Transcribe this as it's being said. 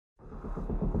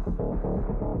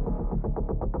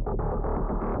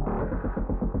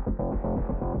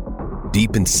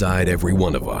Deep inside every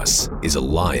one of us is a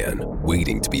lion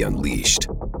waiting to be unleashed.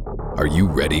 Are you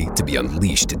ready to be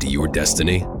unleashed into your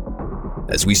destiny?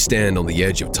 As we stand on the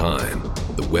edge of time,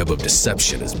 the web of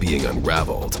deception is being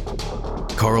unraveled.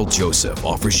 Carl Joseph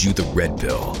offers you the red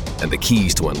pill and the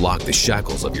keys to unlock the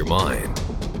shackles of your mind.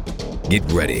 Get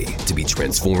ready to be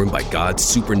transformed by God's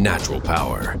supernatural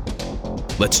power.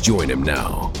 Let's join him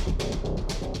now.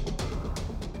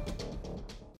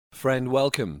 Friend,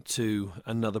 welcome to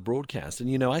another broadcast.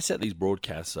 And I set these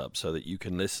broadcasts up so that you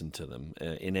can listen to them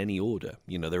in any order.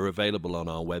 They're available on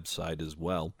our website as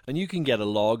well. And you can get a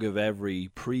log of every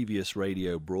previous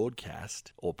radio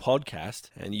broadcast or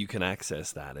podcast, and you can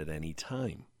access that at any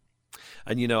time.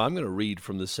 And I'm going to read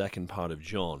from the second part of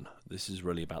John. This is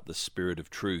really about the Spirit of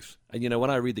truth. And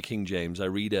when I read the King James, I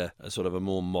read a sort of a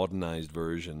more modernized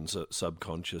version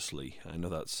subconsciously. I know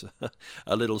that's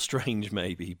a little strange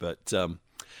maybe, but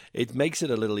it makes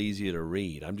it a little easier to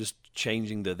read. I'm just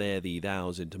changing the there, thee,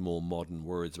 thous into more modern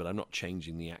words, but I'm not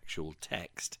changing the actual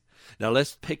text. Now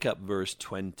let's pick up verse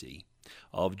 20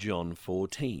 of John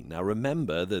 14. Now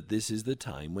remember that this is the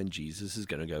time when Jesus is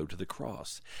going to go to the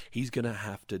cross. He's going to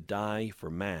have to die for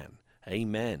man.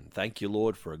 Amen. Thank you,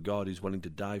 Lord, for a God who's willing to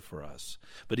die for us.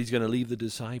 But he's going to leave the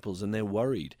disciples, and they're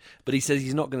worried. But he says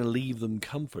he's not going to leave them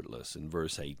comfortless in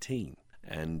verse 18.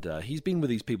 And he's been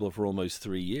with these people for almost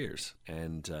 3 years,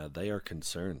 and they are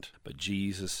concerned. But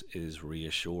Jesus is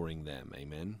reassuring them.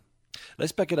 Amen.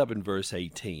 Let's back it up in verse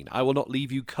 18. I will not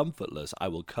leave you comfortless. I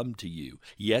will come to you.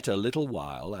 Yet a little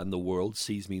while, and the world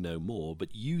sees me no more.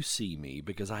 But you see me,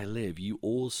 because I live. You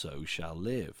also shall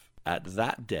live. At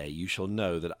that day you shall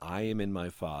know that I am in my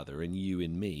Father, and you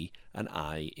in me, and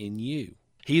I in you.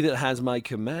 He that has my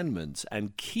commandments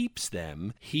and keeps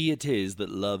them, he it is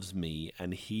that loves me,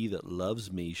 and he that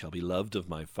loves me shall be loved of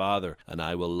my Father, and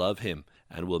I will love him,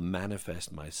 and will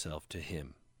manifest myself to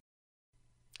him.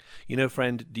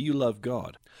 Friend, do you love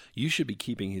God? You should be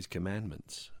keeping his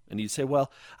commandments. And you'd say, well,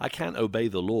 I can't obey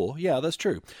the law. Yeah, that's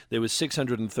true. There was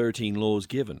 613 laws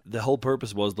given. The whole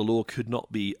purpose was the law could not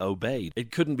be obeyed.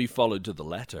 It couldn't be followed to the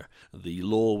letter. The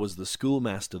law was the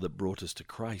schoolmaster that brought us to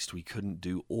Christ. We couldn't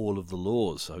do all of the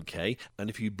laws, okay? And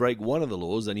if you break one of the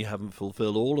laws, then you haven't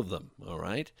fulfilled all of them, all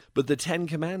right? But the 10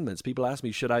 Commandments, people ask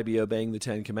me, should I be obeying the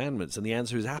 10 Commandments? And the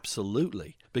answer is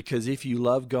absolutely. Because if you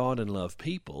love God and love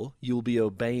people, you'll be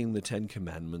obeying the 10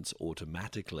 Commandments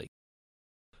automatically.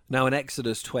 Now in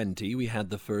Exodus 20, we had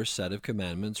the first set of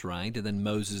commandments, right? And then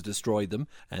Moses destroyed them.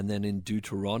 And then in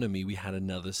Deuteronomy, we had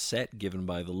another set given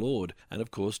by the Lord. And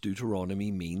of course,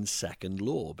 Deuteronomy means second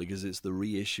law because it's the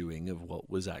reissuing of what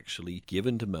was actually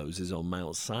given to Moses on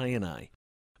Mount Sinai.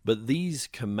 But these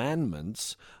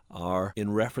commandments are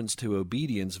in reference to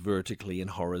obedience vertically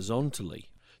and horizontally.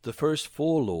 The first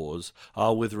 4 laws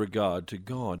are with regard to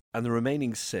God, and the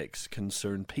remaining 6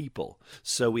 concern people.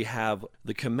 So we have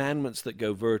the commandments that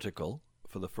go vertical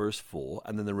for the first 4,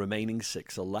 and then the remaining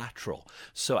 6 are lateral.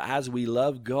 So as we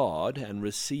love God and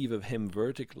receive of him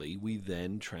vertically, we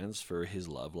then transfer his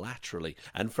love laterally.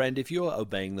 And friend, if you're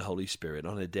obeying the Holy Spirit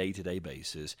on a day-to-day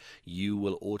basis, you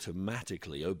will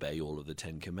automatically obey all of the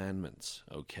 10 commandments,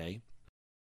 okay?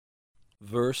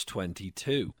 Verse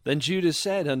 22. Then Judas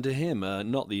said unto him,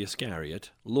 not the Iscariot,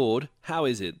 Lord, how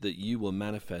is it that you will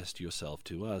manifest yourself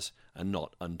to us, and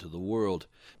not unto the world?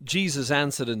 Jesus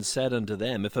answered and said unto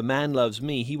them, If a man loves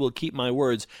me, he will keep my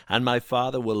words, and my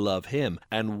Father will love him,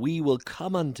 and we will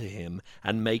come unto him,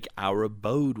 and make our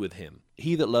abode with him.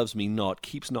 He that loves me not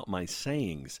keeps not my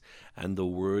sayings, and the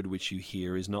word which you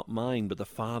hear is not mine, but the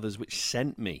Father's which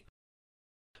sent me.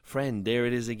 Friend, there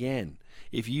it is again.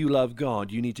 If you love God,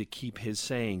 you need to keep his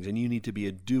sayings, and you need to be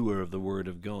a doer of the word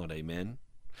of God. Amen?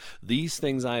 These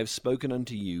things I have spoken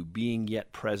unto you, being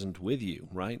yet present with you,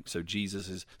 right? So Jesus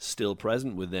is still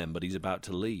present with them, but he's about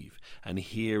to leave. And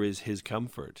here is his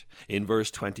comfort. In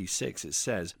verse 26 it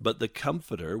says, But the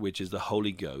Comforter, which is the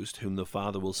Holy Ghost, whom the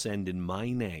Father will send in my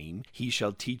name, he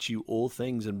shall teach you all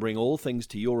things, and bring all things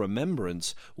to your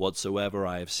remembrance, whatsoever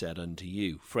I have said unto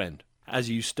you. Friend, as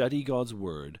you study God's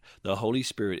Word, the Holy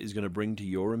Spirit is going to bring to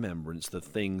your remembrance the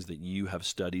things that you have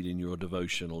studied in your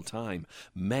devotional time.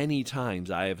 Many times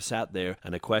I have sat there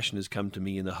and a question has come to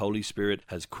me and the Holy Spirit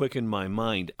has quickened my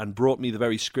mind and brought me the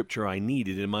very scripture I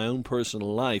needed in my own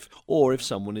personal life, or if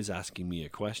someone is asking me a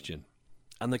question.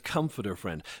 And the Comforter,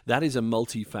 friend, that is a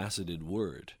multifaceted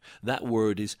word. That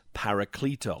word is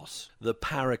parakletos. The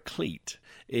paraclete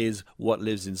is what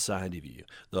lives inside of you.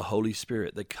 The Holy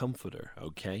Spirit, the Comforter,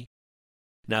 okay?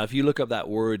 Now, if you look up that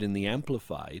word in the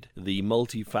Amplified, the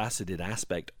multifaceted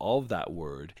aspect of that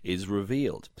word is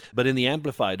revealed. But in the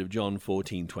Amplified of John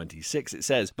 14:26, it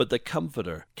says, "But the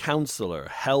Comforter, Counselor,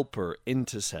 Helper,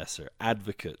 Intercessor,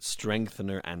 Advocate,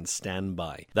 Strengthener, and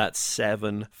Standby." That's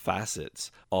 7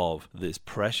 facets of this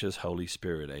precious Holy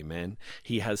Spirit, amen?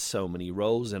 He has so many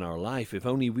roles in our life. If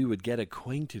only we would get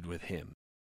acquainted with him.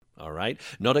 All right?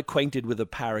 Not acquainted with the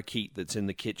parakeet that's in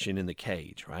the kitchen in the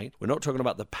cage, right? We're not talking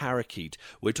about the parakeet.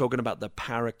 We're talking about the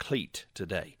paraclete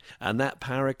today. And that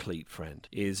paraclete, friend,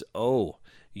 is,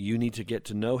 you need to get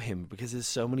to know him because there's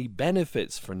so many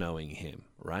benefits for knowing him,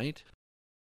 right?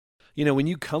 You know, when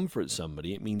you comfort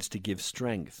somebody, it means to give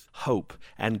strength, hope,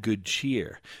 and good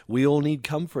cheer. We all need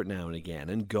comfort now and again,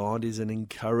 and God is an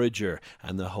encourager,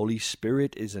 and the Holy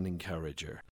Spirit is an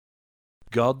encourager.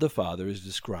 God the Father is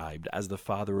described as the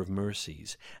Father of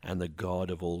mercies and the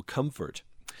God of all comfort.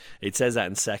 It says that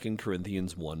in 2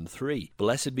 Corinthians 1:3.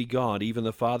 "Blessed be God, even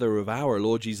the Father of our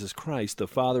Lord Jesus Christ, the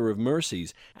Father of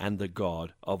mercies and the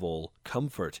God of all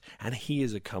comfort." And he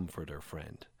is a comforter,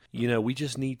 friend. You know, we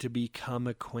just need to become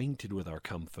acquainted with our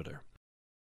comforter.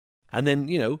 And then,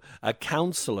 a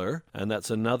counselor, and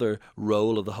that's another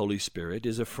role of the Holy Spirit,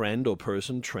 is a friend or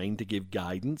person trained to give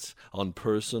guidance on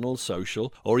personal,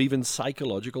 social, or even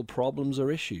psychological problems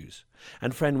or issues.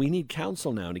 And friend, we need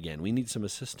counsel now and again. We need some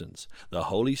assistance. The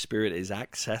Holy Spirit is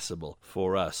accessible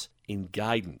for us in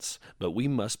guidance, but we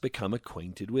must become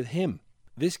acquainted with him.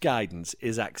 This guidance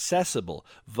is accessible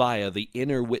via the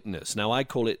inner witness. Now, I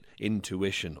call it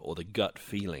intuition or the gut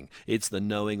feeling. It's the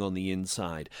knowing on the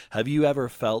inside. Have you ever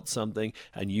felt something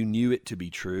and you knew it to be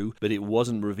true, but it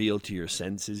wasn't revealed to your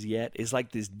senses yet? It's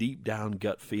like this deep down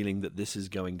gut feeling that this is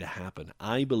going to happen.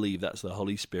 I believe that's the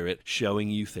Holy Spirit showing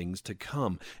you things to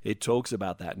come. It talks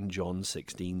about that in John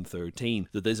 16:13,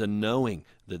 that there's a knowing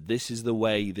that this is the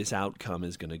way this outcome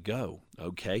is going to go,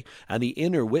 okay? And the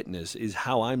inner witness is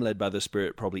how I'm led by the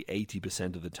Spirit probably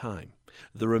 80% of the time.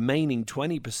 The remaining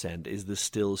 20% is the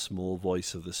still small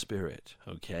voice of the Spirit,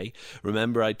 okay?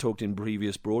 Remember, I talked in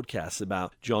previous broadcasts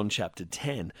about John chapter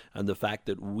 10 and the fact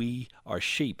that we are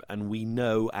sheep and we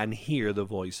know and hear the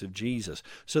voice of Jesus.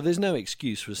 So there's no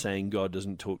excuse for saying God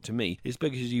doesn't talk to me. It's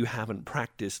because you haven't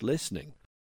practiced listening.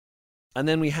 And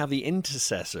then we have the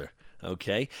intercessor.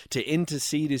 Okay? To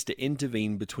intercede is to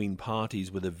intervene between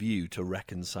parties with a view to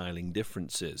reconciling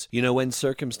differences. You know, when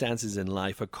circumstances in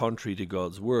life are contrary to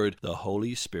God's word, the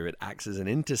Holy Spirit acts as an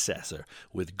intercessor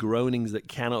with groanings that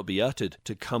cannot be uttered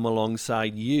to come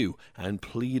alongside you and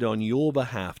plead on your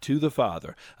behalf to the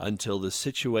Father until the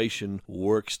situation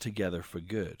works together for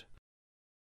good.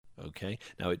 Okay,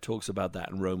 now it talks about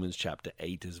that in Romans chapter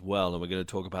 8 as well, and we're going to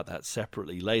talk about that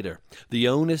separately later. The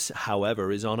onus,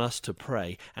 however, is on us to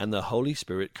pray, and the Holy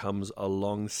Spirit comes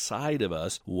alongside of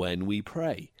us when we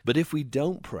pray. But if we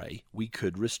don't pray, we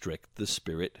could restrict the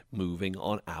Spirit moving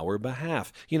on our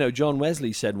behalf. You know, John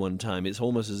Wesley said one time, it's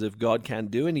almost as if God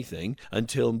can't do anything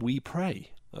until we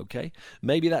pray. Okay?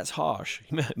 Maybe that's harsh.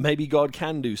 Maybe God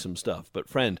can do some stuff. But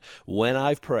friend, when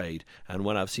I've prayed and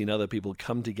when I've seen other people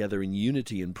come together in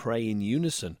unity and pray in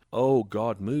unison,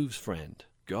 God moves, friend.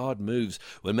 God moves.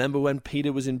 Remember when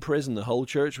Peter was in prison, the whole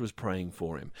church was praying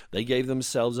for him. They gave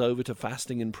themselves over to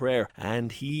fasting and prayer, and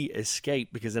he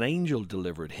escaped because an angel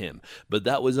delivered him. But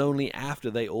that was only after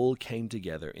they all came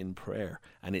together in prayer.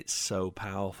 And it's so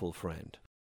powerful, friend.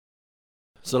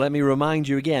 So let me remind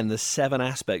you again, the 7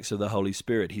 aspects of the Holy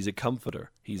Spirit. He's a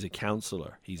comforter, he's a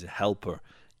counselor, he's a helper,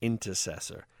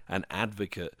 intercessor, an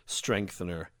advocate,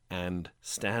 strengthener, and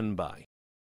standby.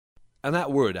 And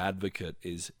that word advocate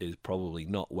is probably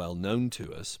not well known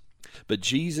to us, but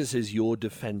Jesus is your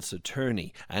defense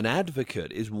attorney. An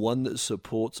advocate is one that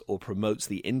supports or promotes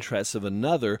the interests of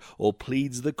another or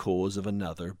pleads the cause of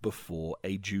another before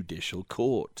a judicial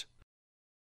court.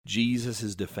 Jesus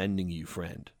is defending you,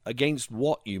 friend. Against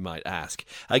what, you might ask?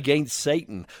 Against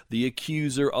Satan, the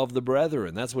accuser of the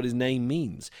brethren. That's what his name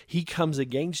means. He comes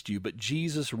against you, but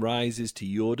Jesus rises to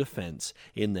your defense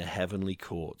in the heavenly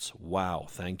courts. Wow,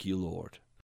 thank you, Lord.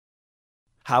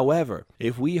 However,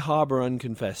 if we harbor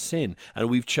unconfessed sin and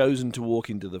we've chosen to walk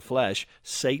into the flesh,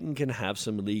 Satan can have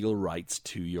some legal rights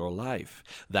to your life.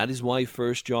 That is why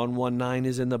 1 John 1:9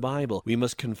 is in the Bible. We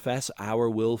must confess our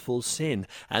willful sin,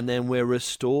 and then we're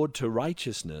restored to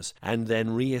righteousness and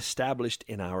then reestablished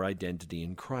in our identity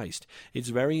in Christ. It's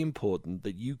very important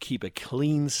that you keep a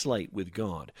clean slate with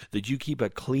God, that you keep a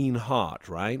clean heart,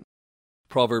 right?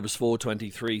 Proverbs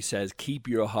 4:23 says, keep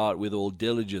your heart with all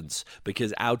diligence,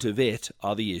 because out of it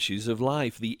are the issues of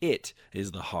life. The it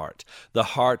is the heart. The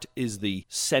heart is the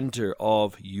center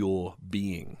of your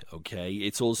being, okay?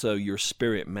 It's also your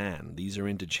spirit man. These are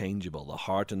interchangeable. The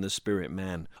heart and the spirit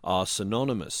man are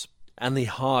synonymous. And the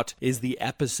heart is the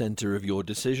epicenter of your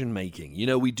decision making. You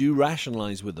know, we do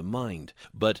rationalize with the mind,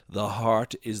 but the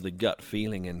heart is the gut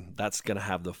feeling, and that's going to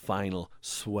have the final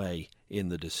sway in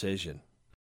the decision.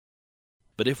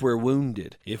 But if we're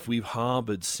wounded, if we've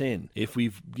harbored sin, if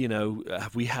we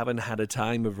haven't had a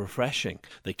time of refreshing,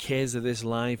 the cares of this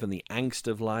life and the angst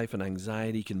of life and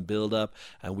anxiety can build up,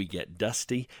 and we get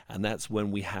dusty, and that's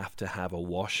when we have to have a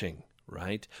washing.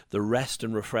 Right? The rest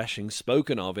and refreshing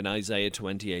spoken of in Isaiah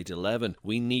 28:11.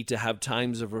 We need to have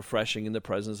times of refreshing in the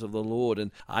presence of the Lord,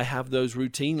 and I have those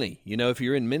routinely. You know, if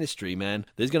you're in ministry, man,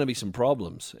 there's going to be some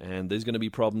problems, and there's going to be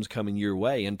problems coming your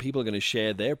way, and people are going to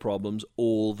share their problems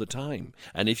all the time.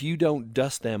 And if you don't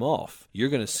dust them off, you're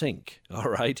going to sink, all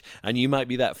right? And you might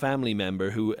be that family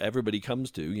member who everybody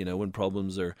comes to, you know, when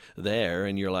problems are there,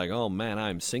 and you're like, oh man,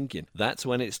 I'm sinking. That's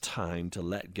when it's time to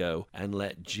let go and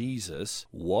let Jesus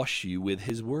wash you with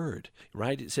his word,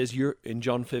 right? It says you're in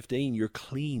John 15, you're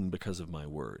clean because of my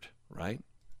word, right?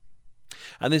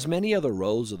 And there's many other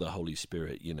roles of the Holy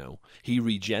Spirit, you know. He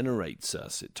regenerates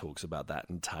us. It talks about that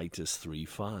in Titus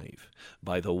 3:5,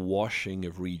 by the washing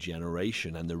of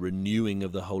regeneration and the renewing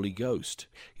of the Holy Ghost.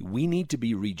 We need to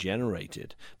be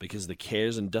regenerated because the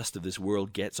cares and dust of this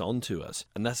world gets onto us.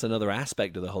 And that's another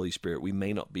aspect of the Holy Spirit we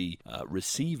may not be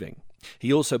receiving.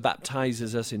 He also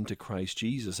baptizes us into Christ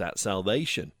Jesus at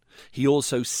salvation. He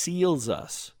also seals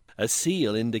us. A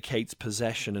seal indicates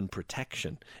possession and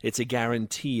protection. It's a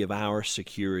guarantee of our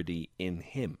security in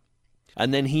him.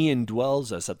 And then he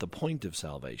indwells us at the point of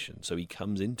salvation. So he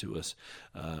comes into us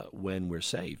when we're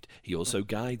saved. He also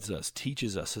guides us,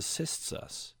 teaches us, assists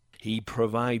us. He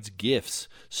provides gifts,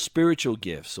 spiritual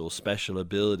gifts or special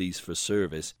abilities for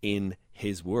service in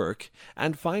his work.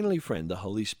 And finally, friend, the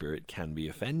Holy Spirit can be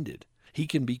offended. He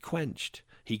can be quenched.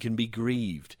 He can be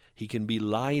grieved. He can be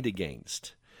lied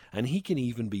against. And he can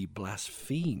even be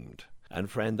blasphemed. And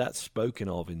friend, that's spoken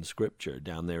of in Scripture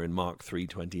down there in Mark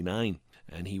 3:29.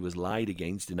 And he was lied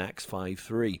against in Acts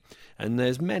 5:3. And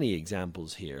there's many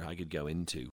examples here I could go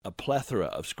into. A plethora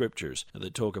of scriptures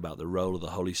that talk about the role of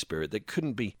the Holy Spirit that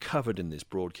couldn't be covered in this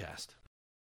broadcast.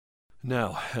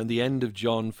 Now, at the end of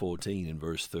John 14 in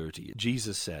verse 30,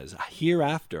 Jesus says,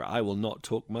 hereafter I will not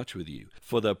talk much with you,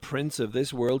 for the prince of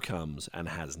this world comes and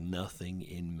has nothing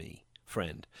in me.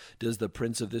 Friend, does the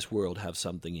prince of this world have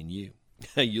something in you?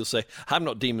 You'll say, I'm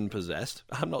not demon-possessed.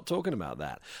 I'm not talking about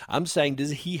that. I'm saying, does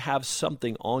he have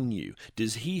something on you?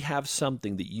 Does he have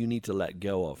something that you need to let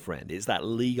go of, friend? It's that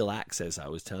legal access I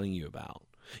was telling you about.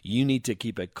 You need to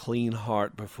keep a clean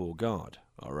heart before God,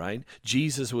 all right?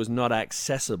 Jesus was not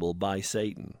accessible by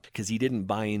Satan because he didn't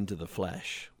buy into the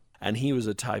flesh. And he was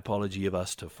a typology of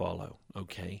us to follow,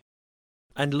 okay?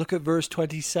 And look at verse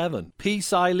 27.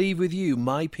 Peace I leave with you,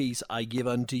 my peace I give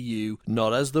unto you.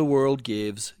 Not as the world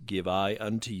gives, give I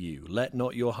unto you. Let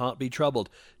not your heart be troubled,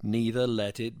 neither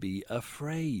let it be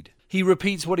afraid. He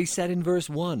repeats what he said in verse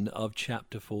 1 of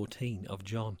chapter 14 of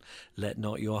John. Let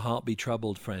not your heart be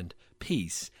troubled, friend.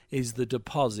 Peace is the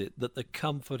deposit that the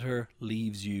Comforter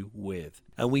leaves you with.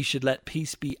 And we should let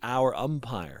peace be our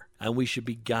umpire, and we should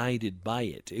be guided by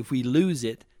it. If we lose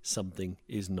it, something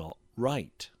is not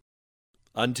right.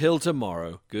 Until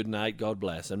tomorrow, good night, God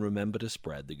bless, and remember to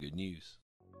spread the good news.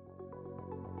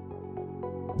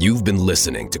 You've been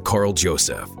listening to Carl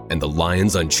Joseph and the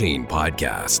Lions Unchained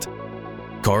podcast.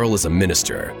 Carl is a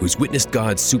minister who's witnessed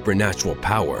God's supernatural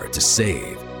power to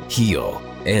save, heal,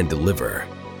 and deliver.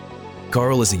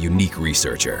 Carl is a unique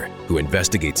researcher who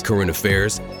investigates current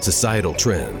affairs, societal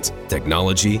trends,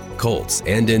 technology, cults,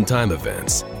 and end-time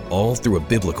events, all through a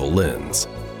biblical lens.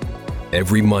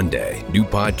 Every Monday, new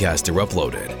podcasts are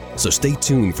uploaded, so stay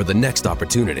tuned for the next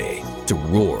opportunity to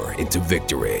roar into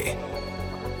victory.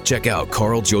 Check out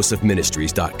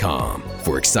carljosephministries.com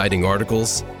for exciting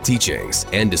articles, teachings,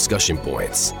 and discussion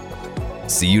points.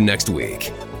 See you next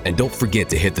week, and don't forget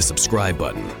to hit the subscribe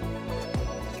button.